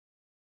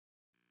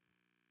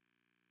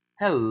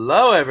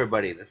Hello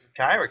everybody, this is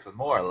Kyrix with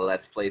more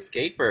Let's Play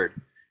Skatebird.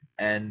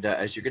 And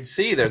as you can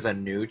see, there's a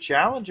new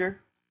challenger.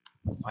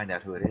 Let's find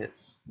out who it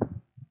is.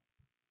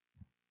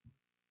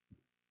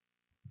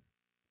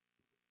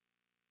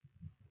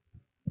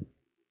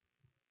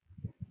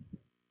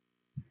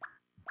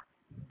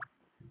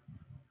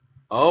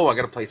 Oh, I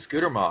gotta play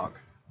Scootermog.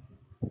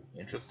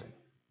 Interesting.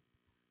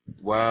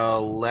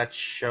 Well, let's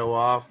show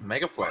off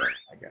Megaflare,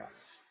 I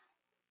guess.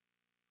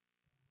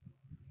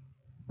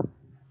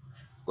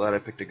 Glad I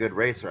picked a good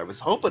racer. I was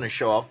hoping to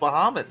show off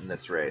Bahamut in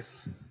this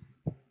race.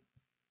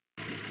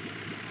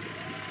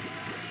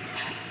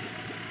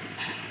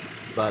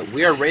 But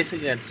we are racing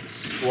against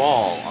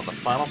Squall on the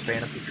Final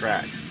Fantasy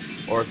track.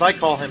 Or as I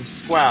call him,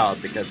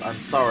 Squoud, because I'm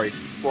sorry,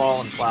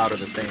 Squall and Cloud are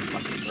the same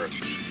fucking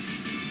person.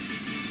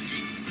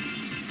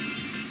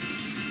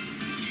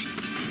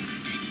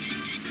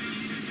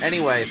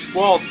 Anyway,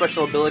 Squall's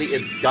special ability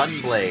is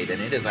Gunblade,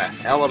 and it is a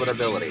hell of an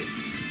ability.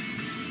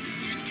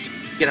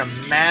 You get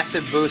a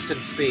massive boost in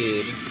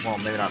speed. Well,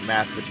 maybe not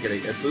massive, but you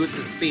get a boost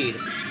in speed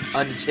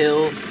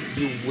until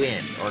you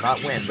win. Or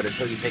not win, but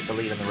until you take the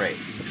lead in the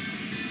race.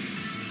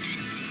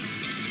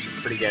 It's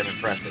pretty damn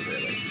impressive,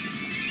 really.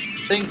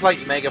 Things like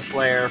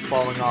Megaflare,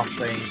 falling off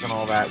things, and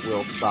all that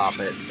will stop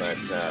it, but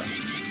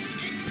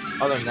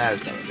other than that,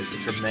 it's a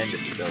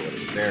tremendous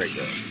ability. Very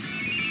good.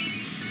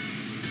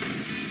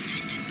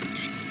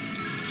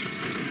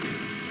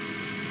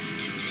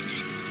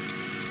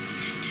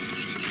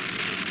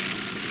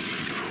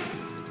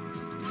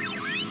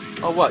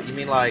 Oh, what? You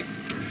mean like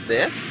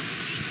this?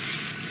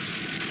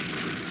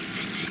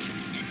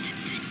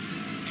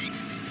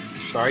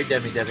 Sorry,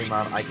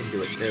 Demimon, I can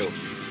do it too.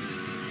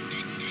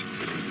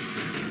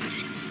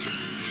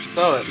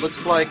 So, it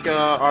looks like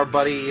our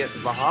buddy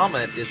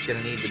Bahamut is going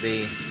to need to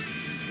be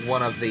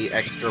one of the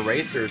extra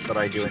racers that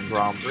I do in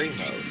Grand Prix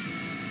mode.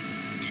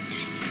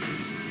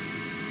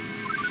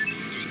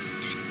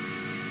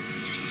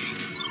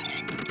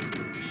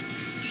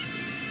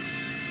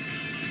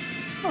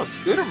 Oh,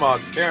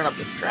 Scootermog's tearing up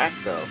the track,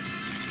 though.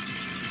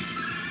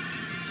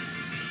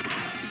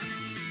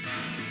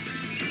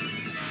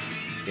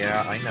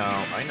 Yeah, I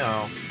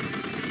know.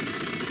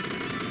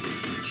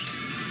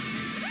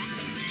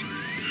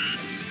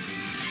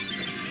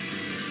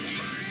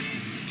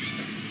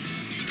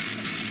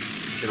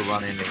 Should've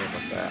run into him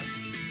with that.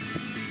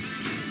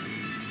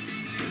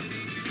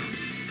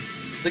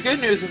 The good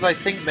news is I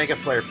think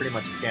Megaflare pretty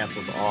much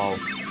cancels all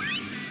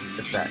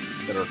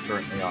effects that are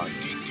currently on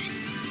you.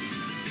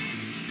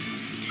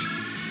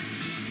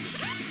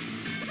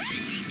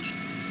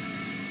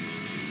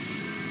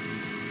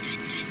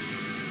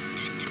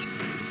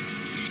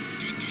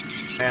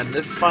 And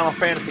this Final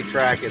Fantasy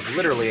track is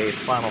literally a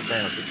Final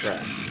Fantasy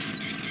track.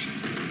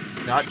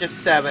 It's not just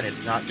 7,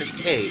 it's not just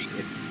 8,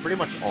 it's pretty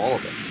much all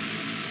of it.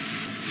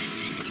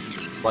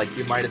 Like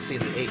you might have seen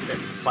the 8-bit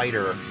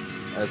fighter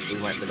as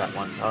we went to that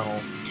one tunnel.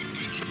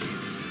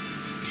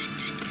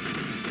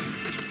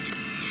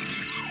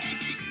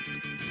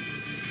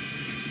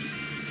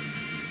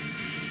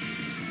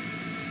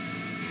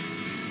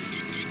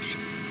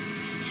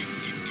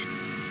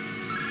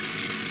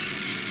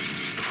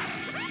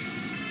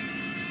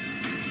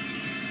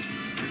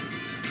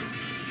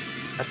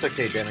 That's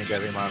okay,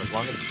 Demimon, as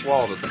long as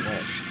Squall doesn't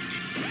win.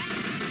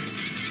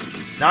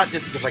 Not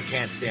just because I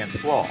can't stand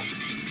Squall.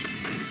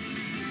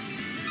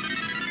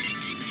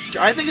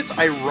 I think it's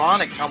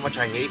ironic how much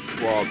I hate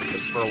Squall,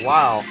 because for a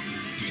while,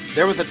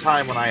 there was a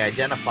time when I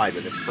identified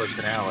with his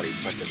personality,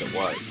 such as it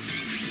was.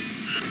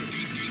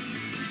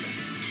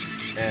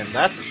 And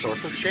that's a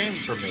source of shame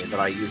for me, that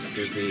I used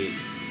to be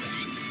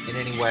in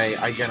any way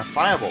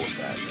identifiable with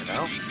that, you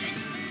know?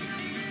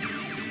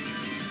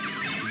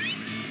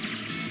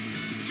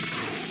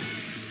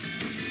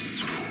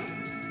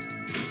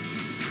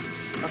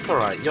 That's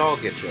alright, y'all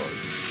get yours.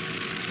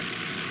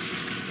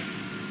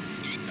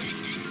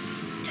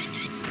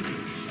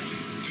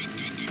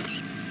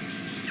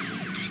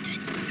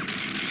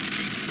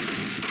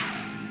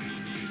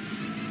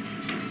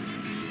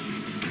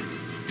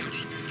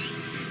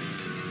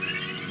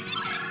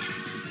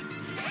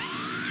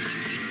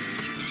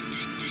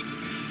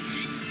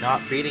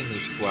 Not beating me,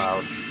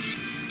 Squoud.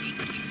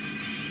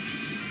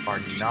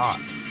 Are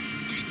not.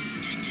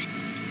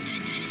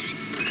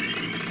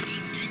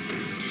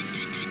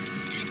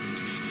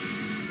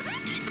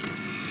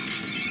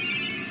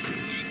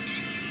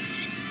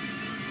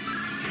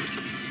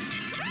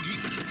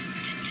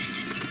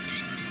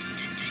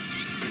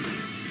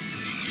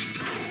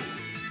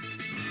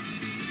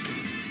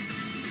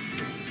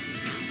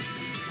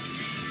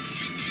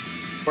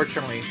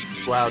 Fortunately,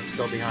 Squoud's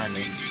still behind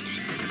me.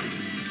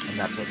 And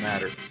that's what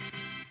matters.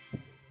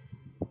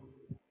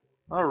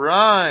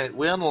 Alright,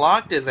 we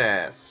unlocked his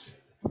ass.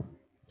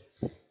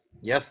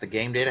 Yes, the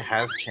game data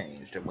has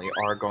changed, and we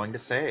are going to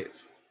save.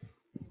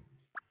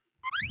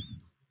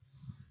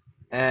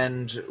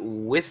 And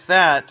with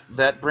that,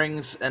 that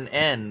brings an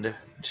end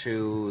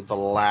to the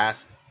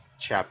last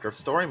chapter of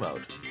story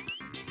mode.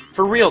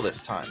 For real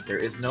this time, there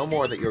is no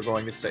more that you're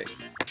going to see.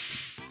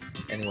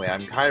 Anyway,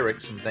 I'm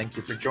Kyrix, and thank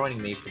you for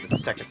joining me for the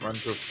second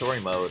run-through of Story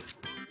Mode.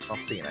 I'll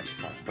see you next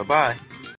time. Bye-bye!